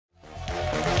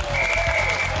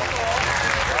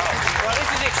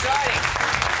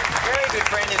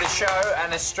show,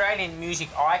 an Australian music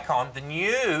icon. The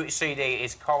new CD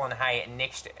is Colin Hay.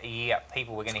 Next year,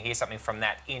 people, we're going to hear something from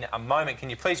that in a moment.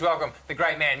 Can you please welcome the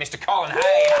great man, Mr. Colin Hay?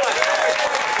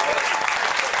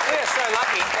 We're so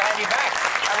lucky to have you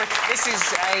back. This is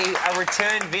a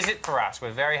return visit for us. We're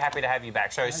very happy to have you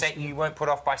back. So, you weren't put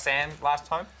off by Sam last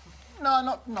time?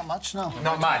 No, not much, no.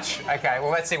 Not much? OK,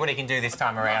 well, let's see what he can do this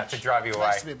time around to drive you away.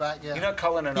 Nice to be back, yeah. You know,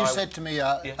 Colin and I... You said to me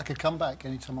I could come back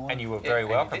any time I wanted. And you were very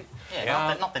welcome.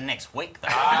 Yeah, not the next week, though.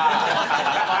 I've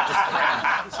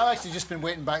actually just been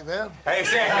waiting back there.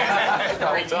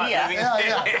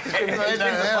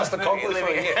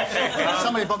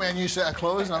 Somebody bought me a new set of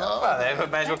clothes and I thought... Well, they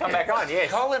may as well come back on,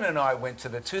 yes. Colin and I went to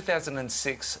the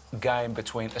 2006 game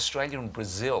between Australia and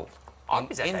Brazil. I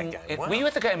was at that game. Were you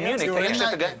at the game in Munich? You were in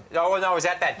that game? Oh, no, I was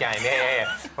at that game.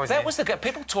 Yeah. That was the game.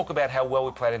 People talk about how well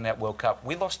we played in that World Cup.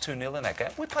 We lost 2-0 in that game.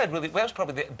 We played really... That was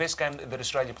probably the best game that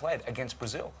Australia played against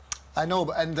Brazil. I know,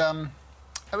 and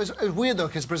it was weird, though,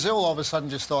 because Brazil all of a sudden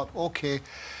just thought, OK,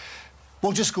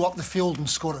 we'll just go up the field and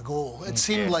score a goal. It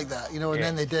seemed like that, you know, and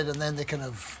then they did, and then they kind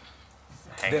of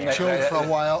chilled for a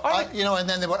while. You know, and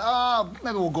then they went,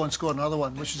 maybe we'll go and score another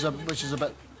one, which is a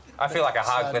bit... I feel like a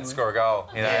hug, let's score a goal.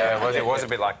 You know, it was a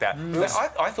bit like that.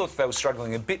 I thought they were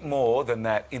struggling a bit more than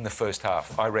that in the first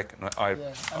half. I reckon.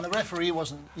 And the referee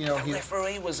wasn't, you know... The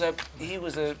referee was a...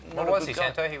 What was he,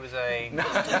 Santo? He was a...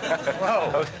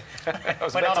 Well, I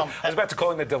was about to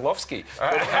call him a Delovsky.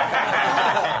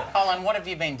 Colin, what have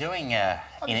you been doing?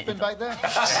 I've just been back there.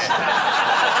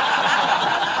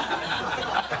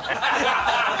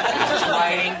 Just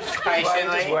waiting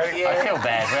patiently. I feel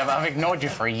bad. I've ignored you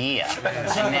for a year,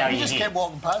 and now you just kept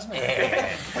walking past me.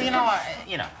 Well,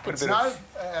 you know. It's now.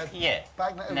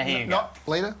 Back now. Here you go.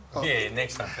 Later. Oh. Yeah,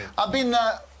 next time. Please. I've been.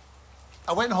 I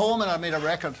went home and I made a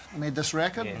record. I made this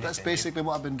record. That's basically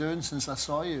what I've been doing since I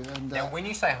saw you. And now, when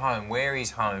you say home, where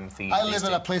is home for you? I live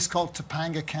in a place called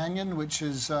Topanga Canyon, which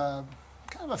is kind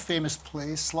of a famous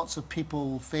place. Lots of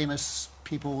famous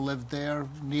people lived there.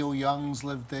 Neil Young's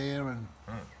lived there, and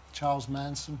Charles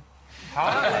Manson. Oh,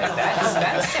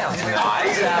 that sounds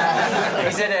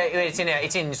nice.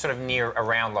 It's in sort of near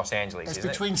around Los Angeles. It's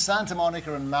between Santa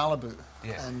Monica and Malibu.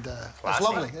 Yeah. And it's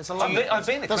lovely. It's a lovely. I've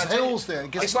been there. There's hills there.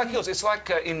 It's like hills. It's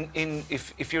like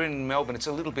if you're in Melbourne, it's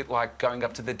a little bit like going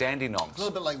up to the Dandenongs. A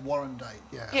little bit like Warrandyte.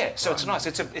 Yeah. Yeah. So it's nice.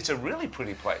 It's a really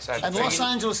pretty place. And Los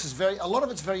Angeles is a lot of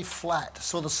it's very flat.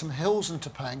 So there's some hills in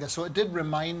Topanga. So it did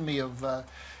remind me of.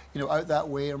 You know, out that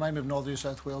way, remind me of Northern New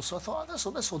South Wales. So I thought, this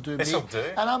will do me. This will do.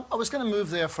 And I was going to move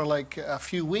there for like a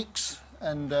few weeks,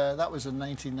 and that was in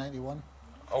 1991.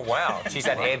 Oh wow! Geez,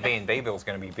 that Airbnb bill's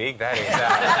going to be big. That is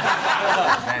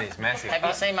that is massive. Have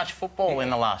you seen much football in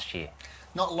the last year?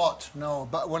 Not a lot, no.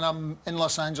 But when I'm in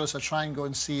Los Angeles, I try and go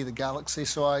and see the Galaxy.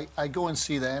 So I go and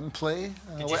see them play.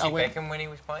 Did you see Beckham when he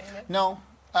was playing it? No.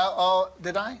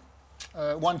 Did I?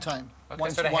 One time. Okay,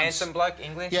 sort of handsome bloke,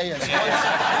 English? Yeah.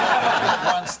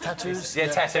 Once, tattoos. Yeah,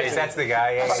 tattoos, that's the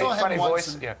guy. Yeah. Funny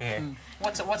voice.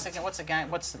 What's it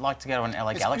like to go to an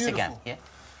LA Galaxy game?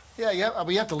 Yeah,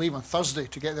 we have to leave on Thursday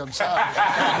to get there on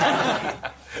Saturday.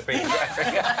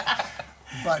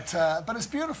 But it's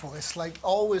beautiful. It's like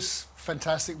always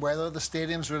fantastic weather. The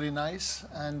stadium's really nice,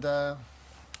 and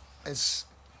it's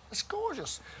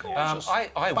gorgeous. Gorgeous. By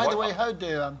the way, how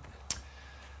do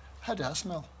I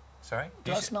smell? Sorry?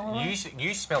 Do I smell all right?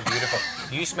 You smell beautiful.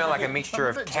 You smell like a mixture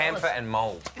of camphor and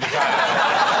mould.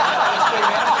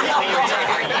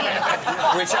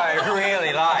 Which I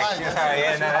really like.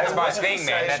 Yeah, no, that's my thing,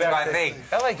 man. That's my thing.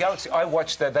 LA Galaxy, I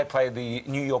watched they played the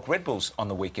New York Red Bulls on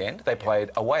the weekend. They played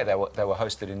away. They were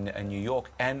hosted in New York.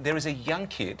 And there is a young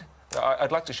kid.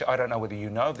 I'd like to show... I don't know whether you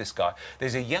know of this guy.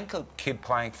 There's a young kid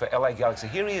playing for LA Galaxy.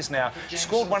 Here he is now.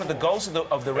 Scored one of the goals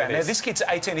of the round. Now, this kid's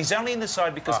 18. He's only in the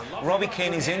side because Robbie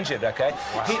Keane is injured, OK?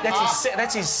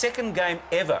 That's his second game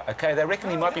ever, OK? They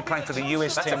reckon he might be playing for the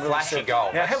US team. That's a flashy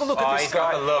goal. Now, have a look at this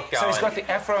guy. He's got the look going. So he's got the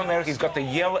Afro-American, he's got the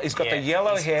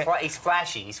yellow hair. He's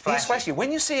flashy. He's flashy.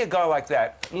 When you see a guy like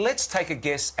that, let's take a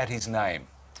guess at his name.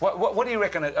 What do you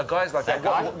reckon a guy's like that?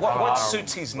 What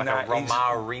suits his name? Like a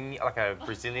Romarinho, like a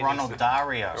Brazilian... Ronald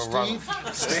Dario. No.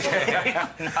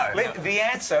 The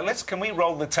answer, can we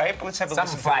roll the tape? Let's have a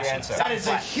listen to the answer. That is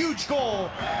a huge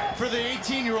goal for the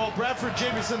 18-year-old Bradford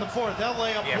Jamieson IV.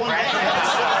 LA up 1-0.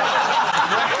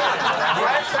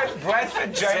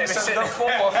 Bradford Jamieson IV.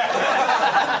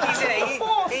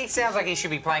 He sounds like he should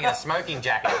be playing in a smoking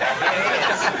jacket.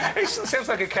 He sounds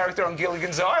like a character on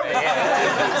Gilligan's Island.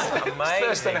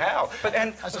 Amazing. How?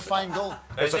 And that's a fine goal.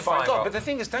 It's a fine goal. But the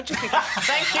thing is, don't you think...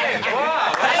 Thank you.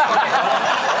 Wow.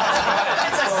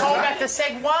 It's a callback to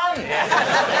seg 1.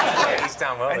 Yeah, he's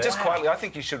done well. And there. just quietly, I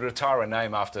think you should retire a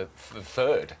name after the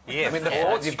third. Yeah, I mean, the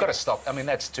fourth, you've got to stop. I mean,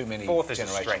 that's too many Fourth is a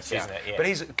generations. strength, isn't it? Yeah.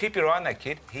 But keep your eye on that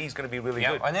kid. He's going to be really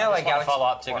good. I know, I just want to follow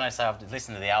up too. When I say I've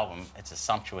listened to the album, it's a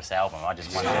sumptuous album. I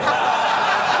just wonder.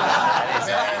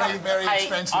 Very, very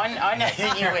expensive. I know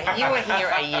that you were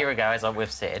here a year ago, as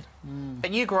we've said,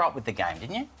 but you grew up with the game,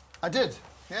 didn't you? I did,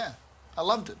 yeah. I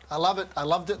loved it. I love it. I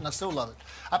loved it, and I still love it.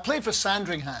 I played for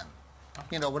Sandringham,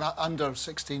 you know, when I under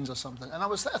 16s or something. And I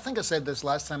think I said this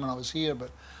last time when I was here, but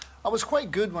I was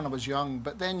quite good when I was young.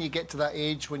 But then you get to that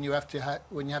age when you have to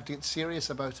get serious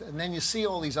about it, and then you see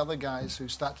all these other guys who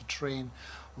start to train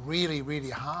really, really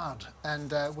hard.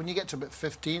 And when you get to about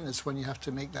 15, it's when you have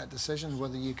to make that decision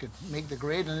whether you could make the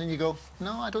grade, and then you go,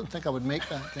 no, I don't think I would make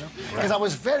that. You know, because I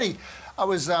was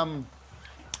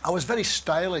very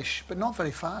stylish, but not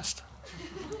very fast.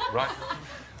 Right.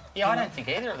 Yeah, I don't think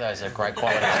either of those are great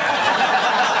qualities.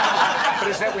 But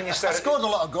is that when you I started... scored a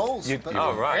lot of goals.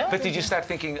 Oh, right. Really? But did you start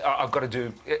thinking, I've got to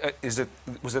do...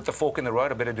 Was it the fork in the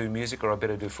road? I better do music or I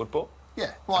better do football?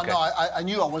 Yeah. Well, Okay. no, I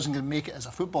knew I wasn't going to make it as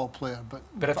a football player, but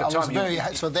at the I was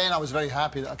time so then I was very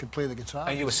happy that I could play the guitar.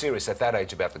 And you were serious at that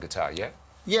age about the guitar, yeah?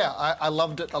 Yeah, I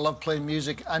loved it. I loved playing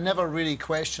music. I never really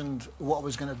questioned what I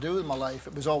was going to do with my life.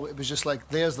 It was just like,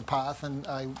 there's the path, and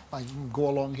I can go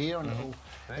along here, and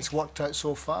it's worked out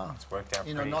so far. It's worked out.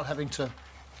 You know, pretty. not having to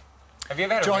Have you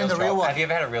ever had join a real the job? real one. Have you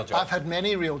ever had a real job? I've had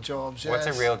many real jobs. What's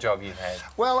yes. a real job you've had?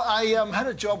 Well, I had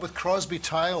a job with Crosby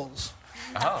Tiles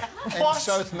Oh, in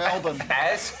South Melbourne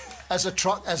as a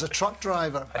truck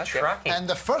driver. a trucking. And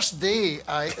the first day,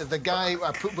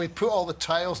 we put all the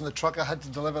tiles in the truck. I had to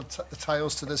deliver the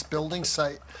tiles to this building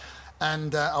site.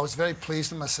 And I was very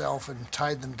pleased with myself and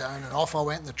tied them down. And off I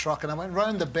went in the truck. And I went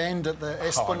round the bend at the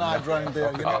Esplanade round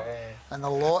there, you know. And the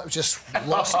law just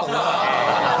lost the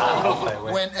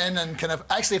law. Went in and kind of...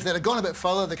 Actually, if they'd have gone a bit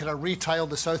further, they could have retiled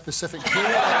the South Pacific Pier.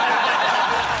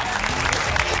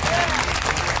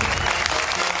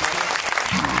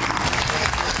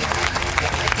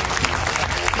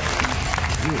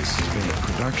 This has been a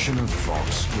production of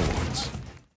Fox Sports.